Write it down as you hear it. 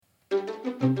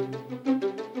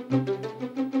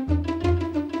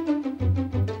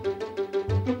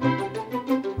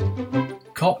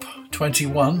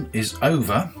COP-21 is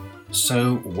over,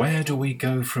 so where do we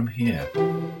go from here?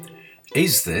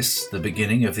 Is this the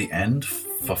beginning of the end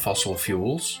for fossil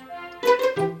fuels?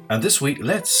 And this week,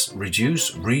 let's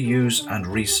reduce, reuse and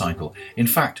recycle. In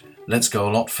fact, let's go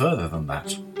a lot further than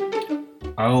that.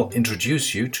 I'll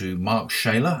introduce you to Mark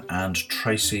Shaler and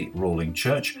Tracy Rawling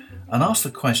Church and ask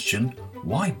the question,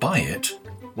 why buy it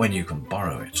when you can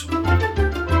borrow it?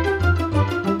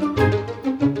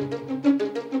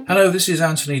 Hello, this is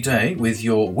Anthony Day with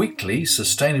your weekly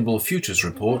Sustainable Futures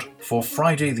Report for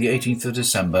Friday the 18th of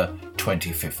December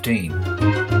 2015.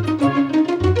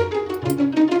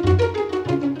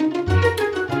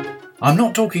 I'm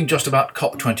not talking just about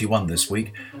COP21 this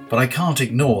week, but I can't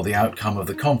ignore the outcome of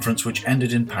the conference which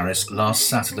ended in Paris last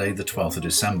Saturday the 12th of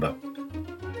December.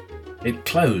 It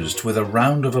closed with a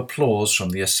round of applause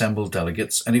from the assembled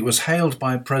delegates, and it was hailed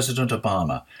by President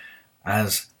Obama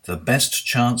as the best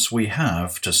chance we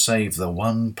have to save the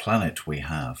one planet we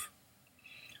have.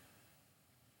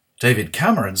 David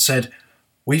Cameron said,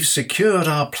 "We've secured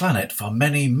our planet for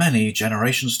many, many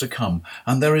generations to come,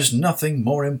 and there is nothing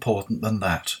more important than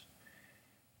that."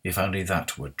 If only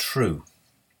that were true.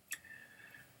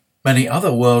 Many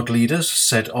other world leaders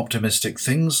said optimistic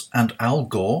things, and Al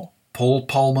Gore, Paul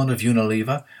Polman of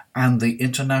Unilever, and the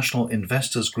International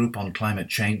Investors Group on Climate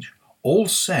Change all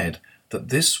said that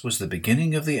this was the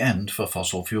beginning of the end for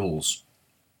fossil fuels.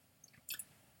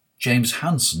 James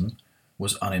Hansen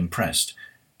was unimpressed,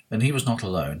 and he was not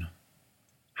alone.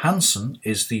 Hansen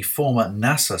is the former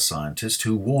NASA scientist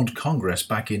who warned Congress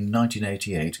back in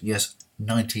 1988, yes,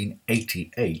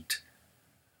 1988,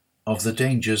 of the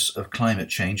dangers of climate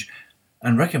change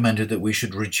and recommended that we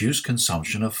should reduce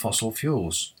consumption of fossil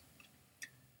fuels.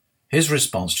 His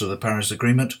response to the Paris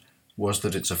Agreement was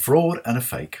that it's a fraud and a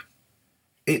fake.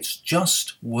 "It's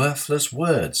just worthless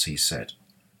words," he said.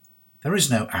 "There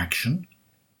is no action,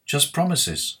 just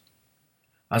promises.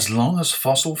 As long as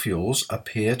fossil fuels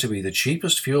appear to be the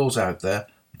cheapest fuels out there,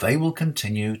 they will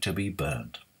continue to be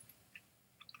burned."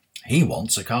 He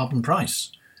wants a carbon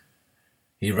price.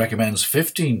 He recommends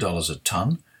 $15 a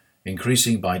tonne,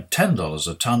 increasing by $10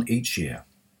 a tonne each year.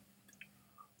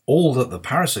 All that the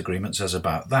Paris Agreement says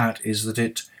about that is that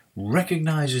it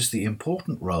recognises the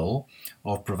important role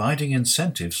of providing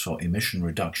incentives for emission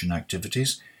reduction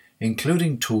activities,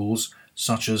 including tools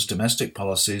such as domestic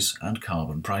policies and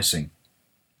carbon pricing.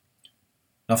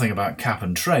 Nothing about cap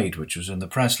and trade, which was in the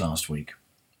press last week.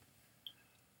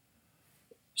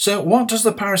 So what does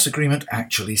the Paris Agreement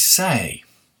actually say?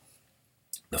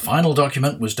 The final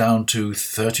document was down to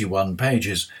 31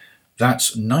 pages.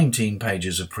 That's 19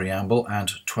 pages of preamble and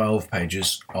 12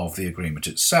 pages of the agreement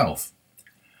itself.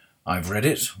 I've read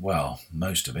it, well,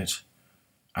 most of it,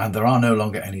 and there are no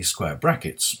longer any square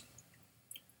brackets.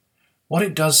 What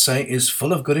it does say is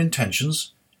full of good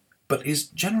intentions, but is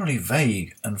generally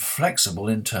vague and flexible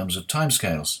in terms of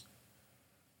timescales.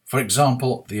 For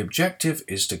example, the objective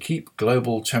is to keep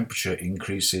global temperature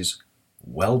increases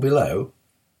well below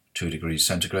 2 degrees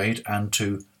centigrade and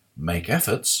to make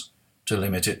efforts to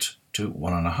limit it to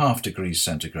 1.5 degrees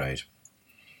centigrade.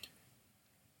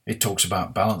 It talks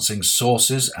about balancing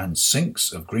sources and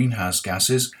sinks of greenhouse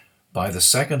gases by the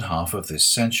second half of this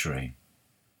century.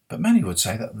 But many would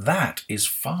say that that is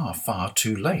far, far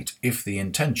too late if the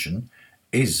intention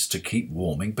is to keep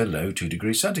warming below 2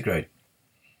 degrees centigrade.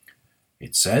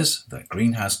 It says that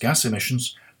greenhouse gas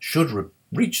emissions should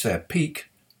reach their peak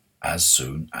as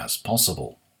soon as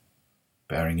possible,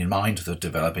 bearing in mind that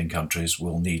developing countries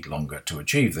will need longer to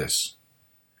achieve this.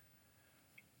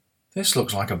 This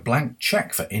looks like a blank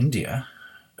cheque for India,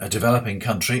 a developing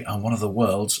country and one of the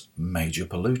world's major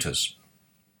polluters.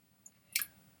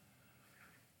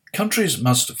 Countries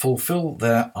must fulfil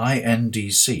their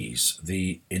INDCs,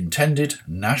 the intended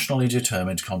nationally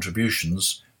determined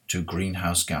contributions to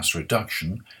greenhouse gas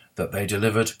reduction that they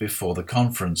delivered before the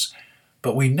conference,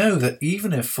 but we know that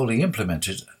even if fully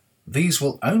implemented, these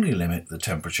will only limit the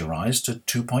temperature rise to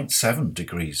 2.7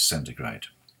 degrees centigrade.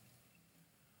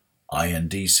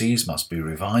 INDCs must be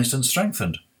revised and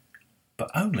strengthened, but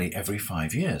only every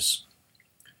 5 years.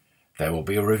 There will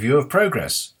be a review of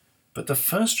progress, but the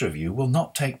first review will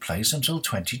not take place until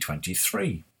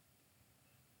 2023.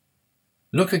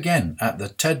 Look again at the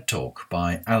TED Talk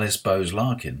by Alice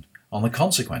Bowes-Larkin on the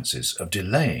consequences of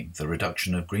delaying the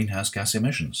reduction of greenhouse gas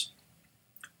emissions.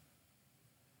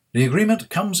 The agreement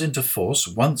comes into force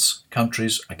once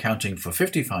countries accounting for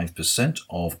 55%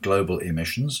 of global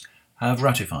emissions have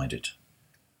ratified it.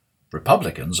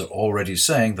 Republicans are already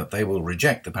saying that they will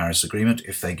reject the Paris Agreement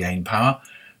if they gain power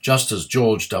just as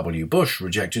George W. Bush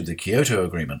rejected the Kyoto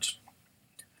Agreement.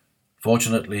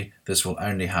 Fortunately, this will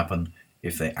only happen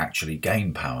if they actually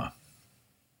gain power.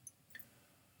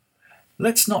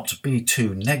 Let's not be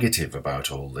too negative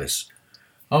about all this.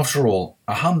 After all,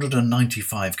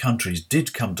 195 countries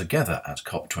did come together at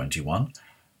COP-21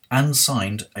 and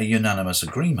signed a unanimous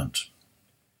agreement.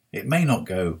 It may not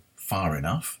go far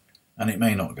enough, and it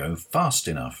may not go fast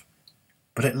enough,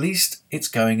 but at least it's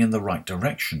going in the right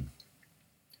direction.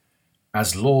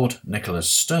 As Lord Nicholas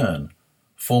Stern,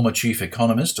 former chief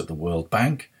economist at the World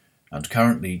Bank and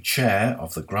currently chair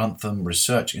of the Grantham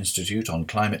Research Institute on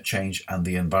Climate Change and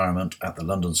the Environment at the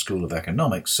London School of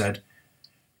Economics, said,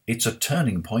 "It's a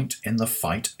turning point in the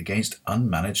fight against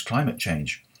unmanaged climate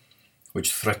change,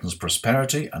 which threatens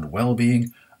prosperity and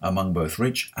well-being among both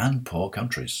rich and poor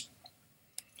countries."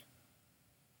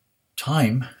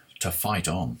 Time to fight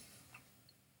on.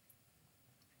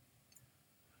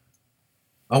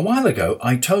 A while ago,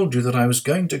 I told you that I was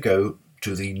going to go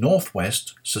to the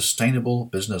Northwest Sustainable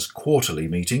Business Quarterly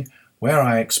meeting, where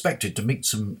I expected to meet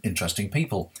some interesting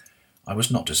people. I was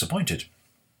not disappointed.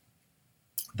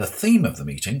 The theme of the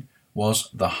meeting was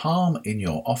the harm in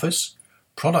your office,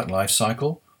 product life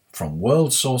cycle, from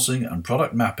world sourcing and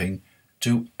product mapping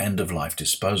to end-of-life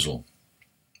disposal.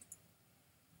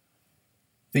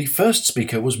 The first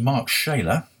speaker was Mark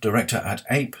Shaler, director at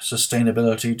APE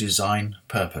Sustainability Design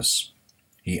Purpose.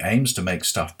 He aims to make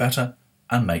stuff better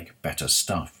and make better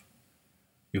stuff.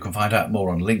 You can find out more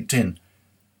on LinkedIn.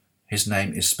 His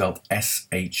name is spelled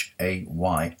Shayler,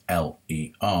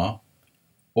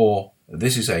 or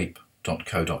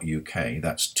thisisape.co.uk.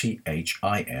 That's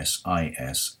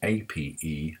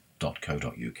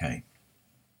thisisape.co.uk.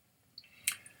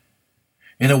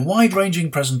 In a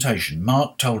wide-ranging presentation,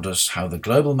 Mark told us how the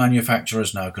global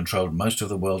manufacturers now controlled most of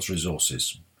the world's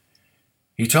resources.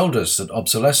 He told us that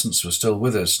obsolescence was still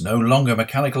with us, no longer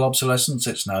mechanical obsolescence,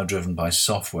 it's now driven by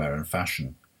software and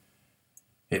fashion.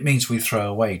 It means we throw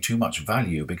away too much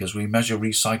value because we measure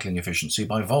recycling efficiency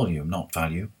by volume, not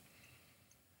value.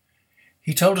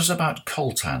 He told us about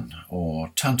coltan, or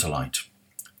tantalite,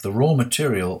 the raw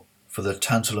material for the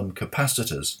tantalum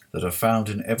capacitors that are found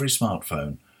in every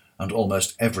smartphone and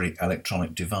almost every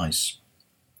electronic device.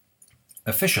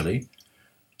 Officially,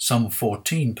 some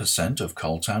 14% of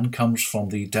coltan comes from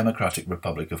the Democratic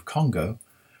Republic of Congo,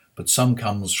 but some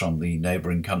comes from the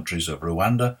neighbouring countries of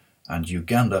Rwanda and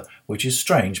Uganda, which is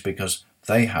strange because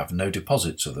they have no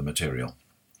deposits of the material.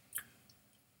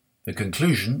 The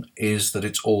conclusion is that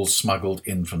it's all smuggled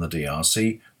in from the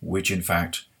DRC, which in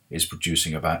fact is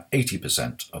producing about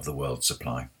 80% of the world's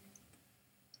supply.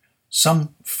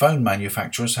 Some phone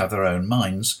manufacturers have their own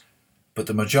mines, but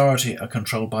the majority are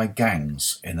controlled by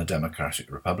gangs in the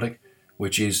Democratic Republic,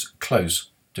 which is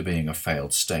close to being a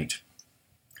failed state.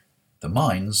 The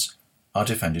mines are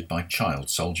defended by child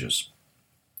soldiers.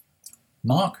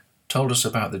 Mark told us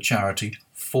about the charity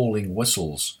Falling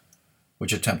Whistles,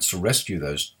 which attempts to rescue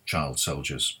those child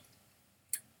soldiers.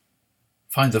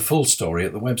 Find the full story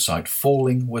at the website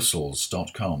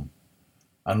fallingwhistles.com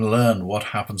and learn what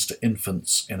happens to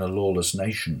infants in a lawless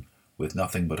nation with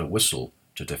nothing but a whistle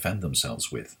to defend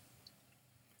themselves with.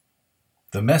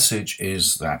 The message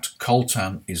is that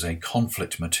coltan is a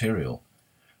conflict material,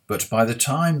 but by the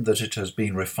time that it has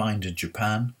been refined in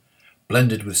Japan,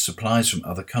 blended with supplies from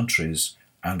other countries,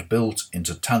 and built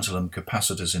into tantalum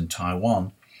capacitors in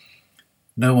Taiwan,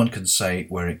 no one can say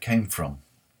where it came from.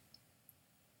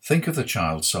 Think of the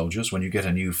child soldiers when you get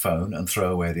a new phone and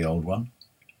throw away the old one.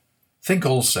 Think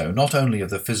also not only of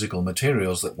the physical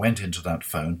materials that went into that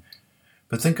phone,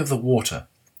 but think of the water,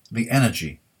 the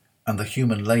energy, and the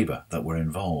human labour that were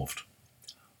involved.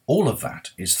 All of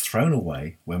that is thrown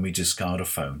away when we discard a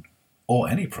phone or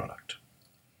any product.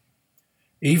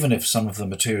 Even if some of the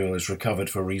material is recovered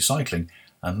for recycling,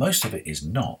 and most of it is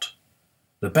not,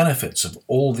 the benefits of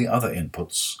all the other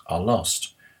inputs are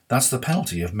lost. That's the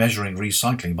penalty of measuring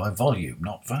recycling by volume,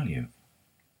 not value.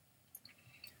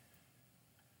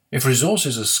 If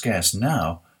resources are scarce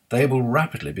now, they will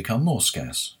rapidly become more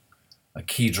scarce. A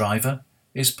key driver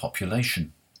is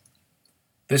population.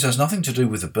 This has nothing to do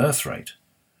with the birth rate,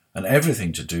 and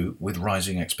everything to do with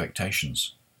rising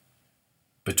expectations.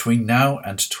 Between now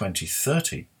and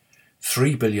 2030,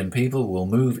 3 billion people will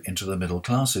move into the middle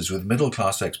classes with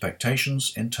middle-class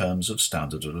expectations in terms of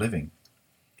standard of living.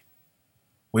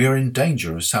 We are in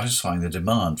danger of satisfying the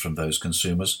demand from those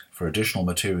consumers for additional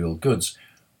material goods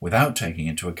without taking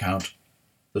into account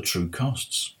the true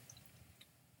costs.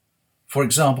 For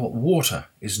example, water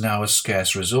is now a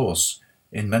scarce resource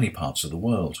in many parts of the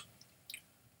world.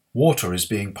 Water is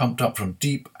being pumped up from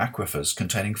deep aquifers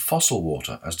containing fossil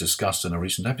water, as discussed in a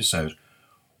recent episode,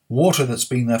 water that's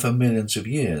been there for millions of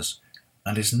years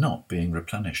and is not being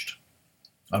replenished.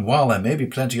 And while there may be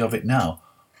plenty of it now,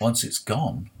 once it's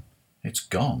gone, it's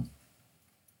gone.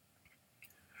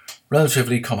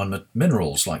 Relatively common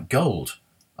minerals like gold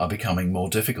are becoming more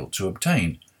difficult to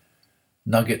obtain.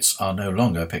 Nuggets are no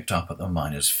longer picked up at the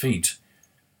miner's feet.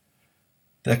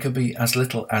 There could be as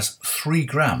little as 3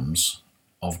 grams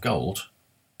of gold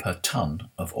per ton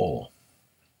of ore.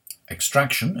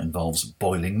 Extraction involves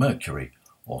boiling mercury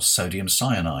or sodium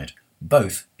cyanide,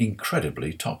 both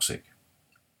incredibly toxic.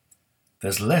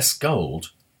 There's less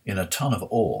gold in a ton of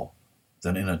ore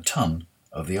than in a ton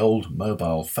of the old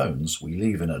mobile phones we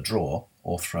leave in a drawer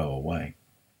or throw away.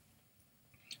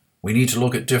 We need to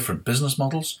look at different business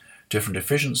models, different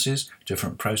efficiencies,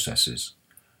 different processes.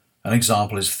 An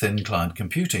example is thin client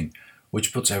computing,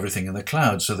 which puts everything in the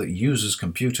cloud so that users'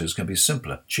 computers can be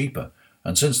simpler, cheaper,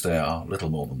 and since they are little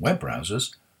more than web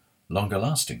browsers, longer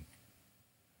lasting.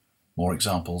 More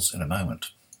examples in a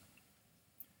moment.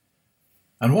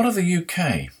 And what of the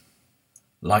UK?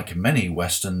 Like many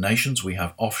Western nations, we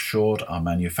have offshored our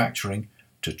manufacturing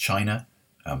to China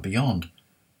and beyond.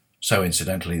 So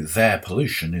incidentally, their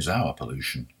pollution is our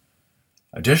pollution.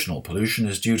 Additional pollution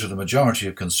is due to the majority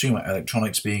of consumer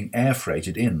electronics being air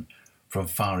freighted in from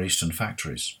Far Eastern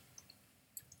factories.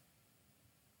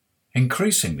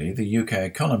 Increasingly, the UK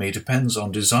economy depends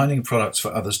on designing products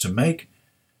for others to make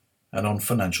and on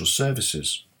financial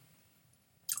services.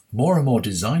 More and more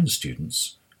design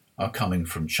students are coming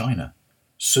from China.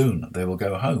 Soon they will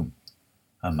go home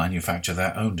and manufacture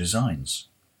their own designs.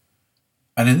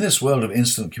 And in this world of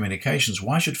instant communications,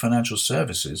 why should financial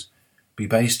services be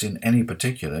based in any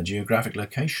particular geographic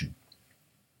location?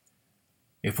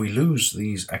 If we lose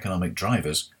these economic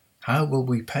drivers, how will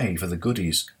we pay for the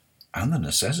goodies and the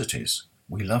necessities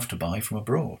we love to buy from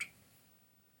abroad?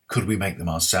 Could we make them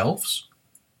ourselves?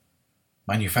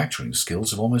 Manufacturing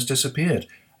skills have almost disappeared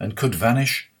and could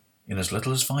vanish in as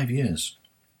little as 5 years.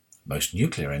 Most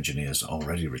nuclear engineers are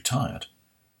already retired,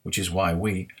 which is why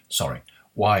the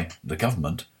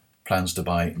government plans to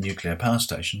buy nuclear power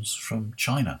stations from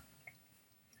China.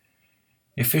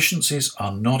 Efficiencies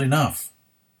are not enough.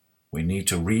 We need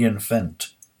to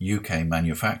reinvent UK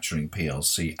Manufacturing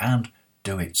plc and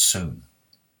do it soon.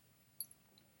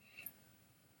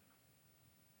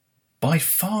 By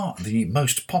far the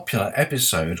most popular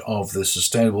episode of the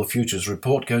Sustainable Futures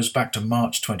Report goes back to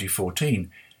March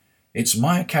 2014. It's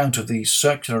my account of the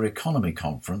Circular Economy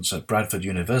Conference at Bradford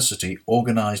University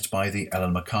organised by the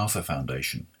Ellen MacArthur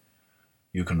Foundation.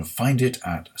 You can find it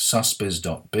at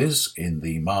susbiz.biz in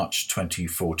the March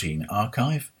 2014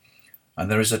 archive,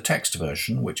 and there is a text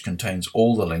version which contains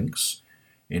all the links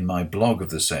in my blog of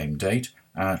the same date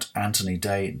at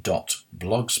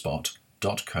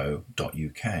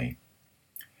anthonyday.blogspot.co.uk.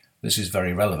 This is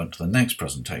very relevant to the next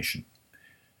presentation,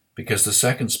 because the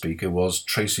second speaker was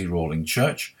Tracy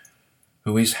Rawling-Church,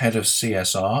 who is head of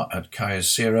CSR at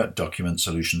Kyocera Document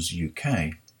Solutions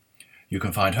UK. You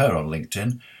can find her on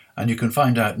LinkedIn, and you can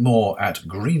find out more at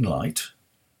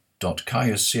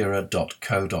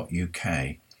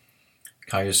greenlight.kyocera.co.uk.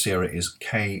 Kyocera is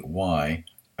Kyocera,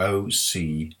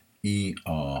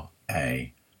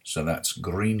 so that's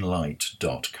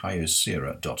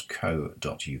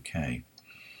greenlight.kyocera.co.uk.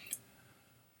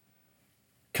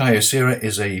 Kyocera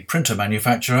is a printer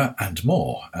manufacturer and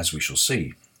more, as we shall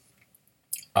see.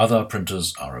 Other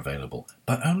printers are available,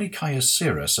 but only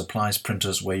Kyocera supplies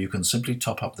printers where you can simply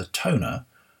top up the toner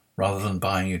rather than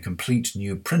buying a complete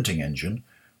new printing engine,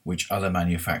 which other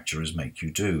manufacturers make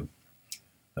you do.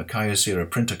 The Kyocera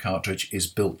printer cartridge is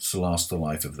built to last the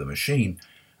life of the machine,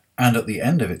 and at the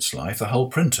end of its life, the whole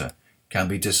printer can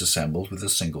be disassembled with a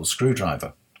single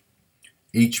screwdriver.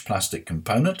 Each plastic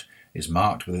component is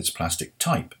marked with its plastic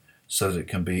type so that it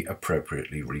can be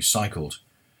appropriately recycled.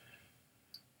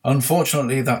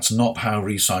 Unfortunately, that's not how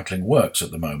recycling works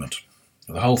at the moment.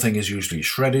 The whole thing is usually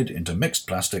shredded into mixed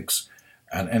plastics,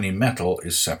 and any metal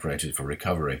is separated for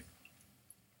recovery.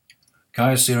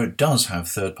 Kyocera does have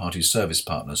third-party service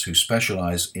partners who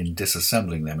specialise in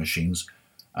disassembling their machines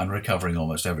and recovering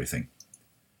almost everything.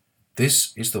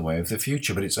 This is the way of the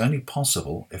future, but it's only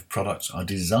possible if products are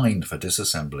designed for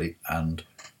disassembly and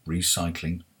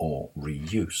recycling or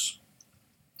reuse.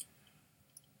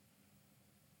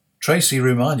 Tracy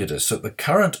reminded us that the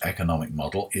current economic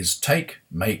model is take,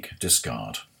 make,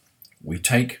 discard. We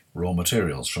take raw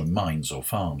materials from mines or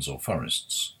farms or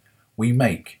forests. We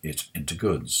make it into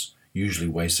goods, usually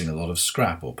wasting a lot of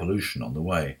scrap or pollution on the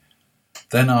way.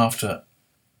 Then after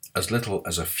as little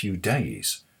as a few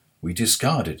days, we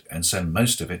discard it and send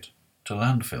most of it to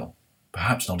landfill,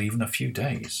 perhaps not even a few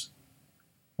days.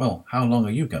 Well, how long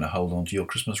are you going to hold on to your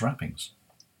Christmas wrappings?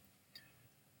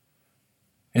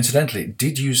 Incidentally,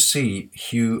 did you see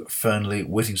Hugh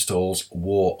Fearnley-Whittingstall's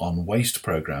War on Waste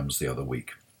programmes the other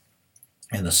week?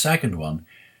 In the second one,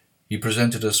 he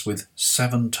presented us with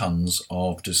 7 tons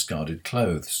of discarded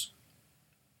clothes.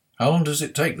 How long does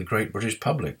it take the great British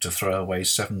public to throw away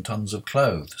 7 tons of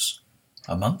clothes?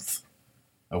 A month?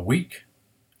 A week?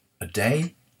 A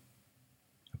day?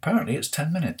 Apparently it's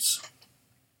 10 minutes.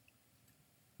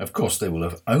 Of course, they will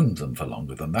have owned them for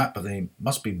longer than that, but they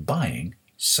must be buying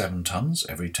 7 tons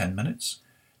every 10 minutes.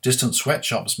 Distant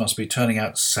sweatshops must be turning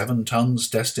out 7 tons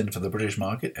destined for the British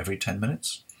market every 10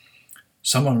 minutes.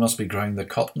 Someone must be growing the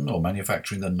cotton or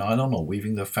manufacturing the nylon or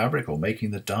weaving the fabric or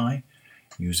making the dye,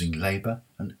 using labour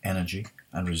and energy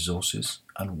and resources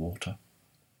and water.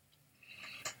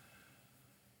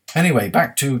 Anyway,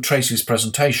 back to Tracy's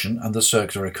presentation and the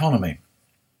circular economy.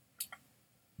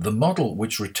 The model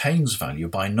which retains value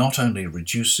by not only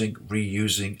reducing,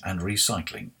 reusing and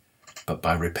recycling, but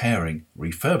by repairing,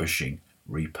 refurbishing,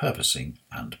 repurposing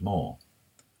and more.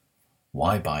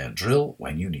 Why buy a drill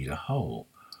when you need a hole?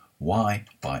 Why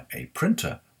buy a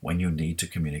printer when you need to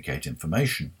communicate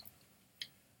information?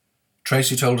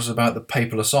 Tracy told us about the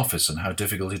paperless office and how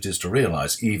difficult it is to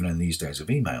realise, even in these days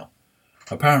of email.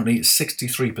 Apparently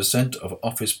 63% of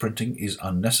office printing is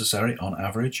unnecessary on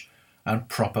average, and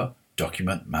proper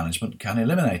document management can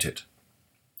eliminate it.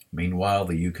 Meanwhile,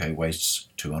 the UK wastes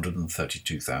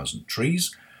 232,000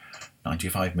 trees,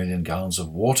 95 million gallons of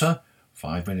water,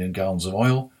 5 million gallons of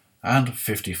oil, and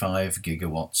 55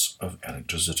 gigawatts of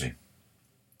electricity.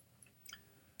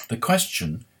 The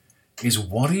question is,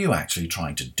 what are you actually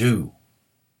trying to do?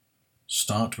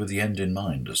 Start with the end in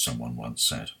mind, as someone once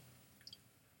said.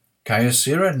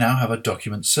 Kyocera now have a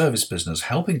document service business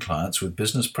helping clients with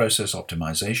business process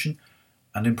optimization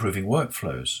and improving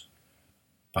workflows.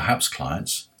 Perhaps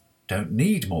clients don't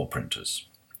need more printers.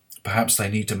 Perhaps they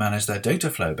need to manage their data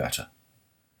flow better.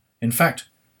 In fact,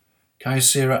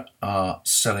 Kyocera are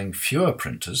selling fewer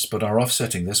printers but are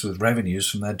offsetting this with revenues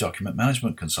from their document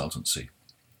management consultancy.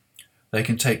 They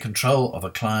can take control of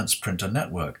a client's printer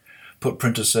network, put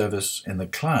printer service in the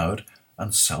cloud,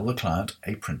 and sell the client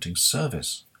a printing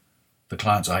service. The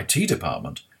client's IT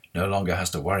department no longer has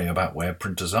to worry about where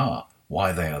printers are,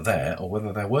 why they are there, or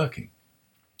whether they're working.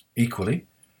 Equally,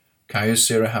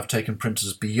 Kyocera have taken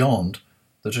printers beyond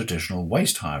the traditional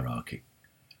waste hierarchy.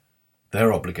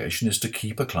 Their obligation is to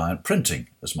keep a client printing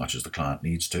as much as the client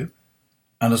needs to,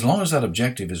 and as long as that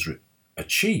objective is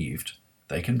achieved,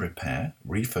 they can repair,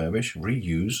 refurbish,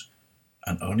 reuse,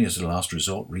 and only as a last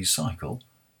resort recycle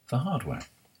the hardware.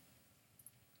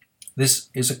 This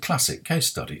is a classic case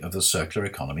study of the circular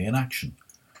economy in action.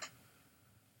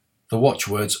 The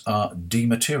watchwords are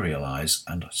dematerialise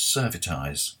and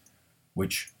servitise,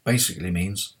 which basically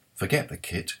means forget the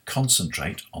kit,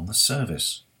 concentrate on the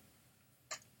service.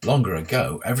 Longer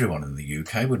ago, everyone in the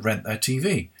UK would rent their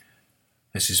TV.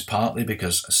 This is partly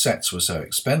because sets were so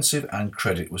expensive and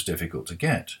credit was difficult to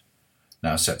get.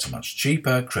 Now sets are much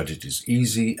cheaper, credit is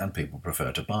easy, and people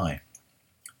prefer to buy.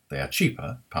 They are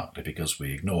cheaper, partly because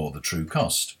we ignore the true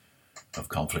cost of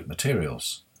conflict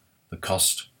materials, the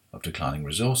cost of declining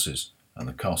resources, and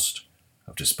the cost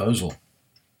of disposal.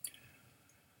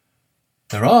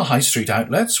 There are high street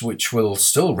outlets which will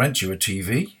still rent you a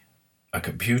TV, a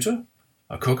computer,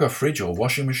 a cooker, fridge or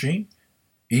washing machine,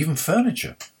 even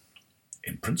furniture.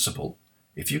 In principle,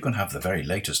 if you can have the very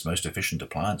latest, most efficient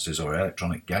appliances or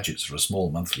electronic gadgets for a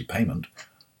small monthly payment,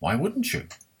 why wouldn't you?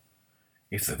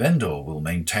 If the vendor will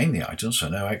maintain the items for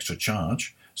no extra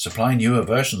charge, supply newer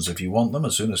versions if you want them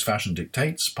as soon as fashion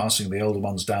dictates, passing the older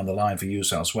ones down the line for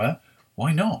use elsewhere,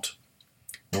 why not?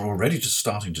 We're already just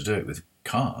starting to do it with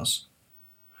cars.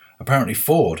 Apparently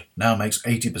Ford now makes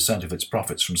 80% of its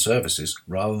profits from services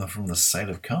rather than from the sale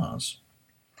of cars.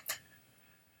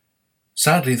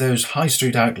 Sadly, those high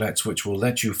street outlets which will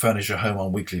let you furnish a home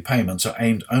on weekly payments are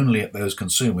aimed only at those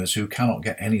consumers who cannot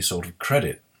get any sort of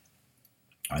credit.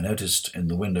 I noticed in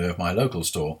the window of my local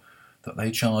store that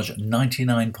they charge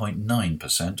 99.9%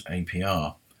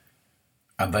 APR,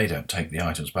 and they don't take the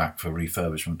items back for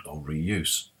refurbishment or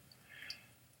reuse.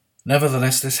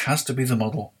 Nevertheless, this has to be the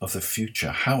model of the future.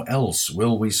 How else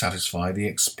will we satisfy the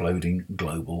exploding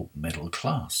global middle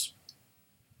class?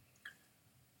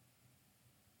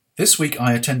 This week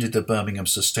I attended the Birmingham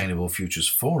Sustainable Futures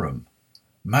Forum.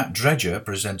 Matt Dredger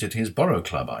presented his Borrow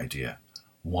Club idea.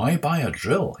 Why buy a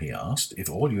drill, he asked, if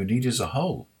all you need is a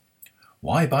hole?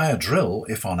 Why buy a drill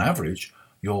if on average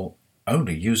you'll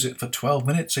only use it for 12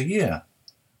 minutes a year?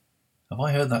 Have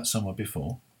I heard that somewhere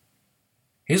before?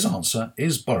 His answer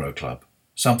is Borrow Club,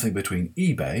 something between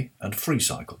eBay and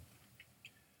FreeCycle.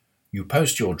 You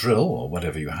post your drill or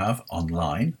whatever you have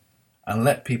online, and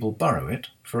let people borrow it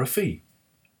for a fee.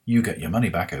 You get your money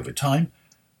back over time,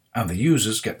 and the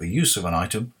users get the use of an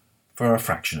item for a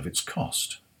fraction of its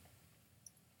cost.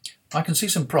 I can see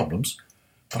some problems,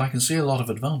 but I can see a lot of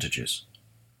advantages.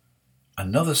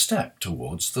 Another step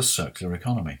towards the circular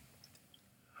economy.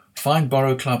 Find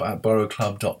Borrow Club at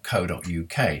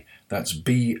borrowclub.co.uk. That's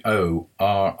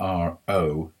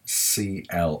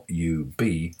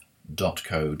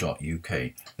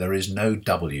borrowclub.co.uk. There is no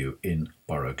W in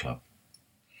Borrow Club.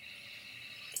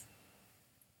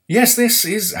 Yes, this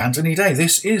is Anthony Day.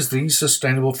 This is the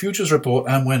Sustainable Futures Report,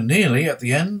 and we're nearly at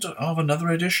the end of another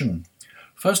edition.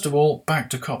 First of all, back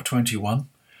to COP-21.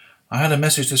 I had a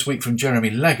message this week from Jeremy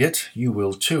Leggett. You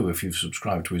will too if you've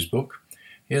subscribed to his book.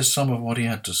 Here's some of what he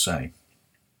had to say.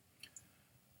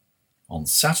 On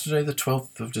Saturday the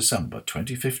 12th of December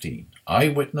 2015, I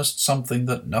witnessed something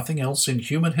that nothing else in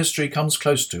human history comes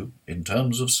close to in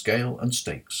terms of scale and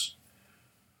stakes.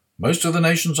 Most of the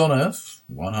nations on Earth,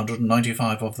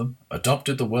 195 of them,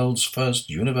 adopted the world's first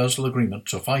universal agreement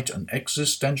to fight an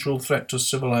existential threat to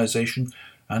civilization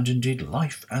and indeed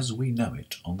life as we know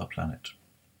it on the planet.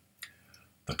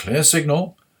 The clear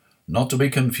signal, not to be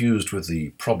confused with the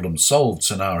problem-solved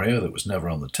scenario that was never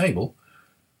on the table,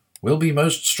 will be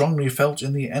most strongly felt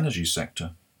in the energy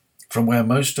sector, from where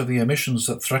most of the emissions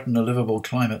that threaten a livable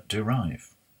climate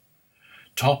derive.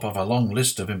 Top of a long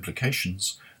list of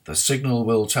implications, the signal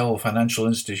will tell financial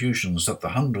institutions that the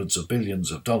hundreds of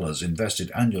billions of dollars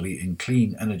invested annually in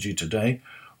clean energy today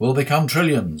will become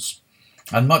trillions,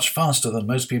 and much faster than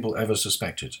most people ever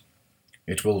suspected.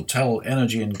 It will tell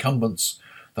energy incumbents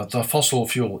that the fossil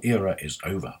fuel era is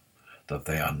over, that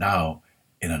they are now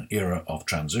in an era of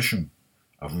transition,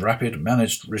 of rapid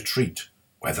managed retreat,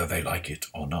 whether they like it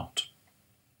or not.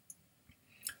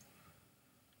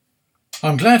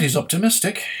 I'm glad he's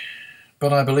optimistic,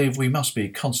 but I believe we must be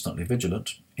constantly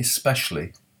vigilant,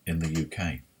 especially in the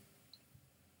UK.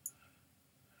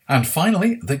 And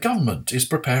finally, the government is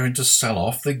preparing to sell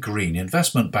off the Green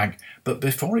Investment Bank, but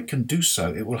before it can do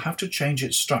so, it will have to change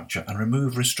its structure and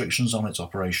remove restrictions on its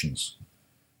operations.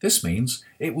 This means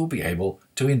it will be able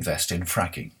to invest in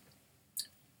fracking.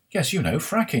 Yes, you know,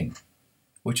 fracking,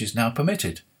 which is now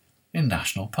permitted in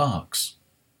national parks.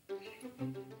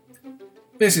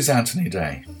 This is Anthony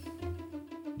Day.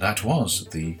 That was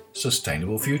the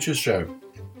Sustainable Futures Show.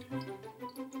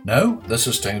 No, the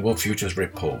Sustainable Futures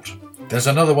Report. There's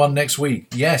another one next week.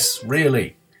 Yes,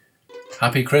 really.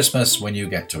 Happy Christmas when you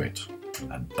get to it.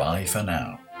 And bye for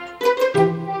now.